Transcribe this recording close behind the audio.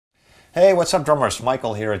Hey, what's up drummers?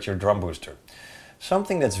 Michael here at your Drum Booster.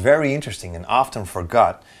 Something that's very interesting and often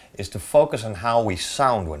forgot is to focus on how we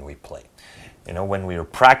sound when we play. You know, when we are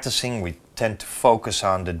practicing, we tend to focus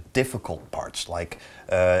on the difficult parts like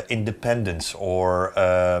independence or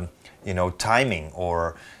timing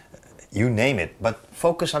or you name it, but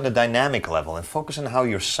focus on the dynamic level and focus on how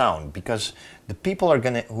you sound, because the people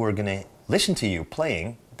who are gonna listen to you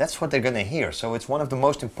playing, that's what they're gonna hear. So it's one of the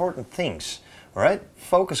most important things, all right?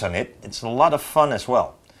 Focus on it. It's a lot of fun as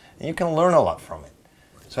well, and you can learn a lot from it.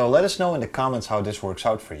 So let us know in the comments how this works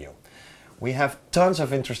out for you. We have tons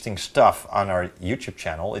of interesting stuff on our YouTube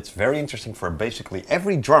channel. It's very interesting for basically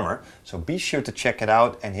every drummer, so be sure to check it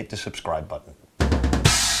out and hit the subscribe button.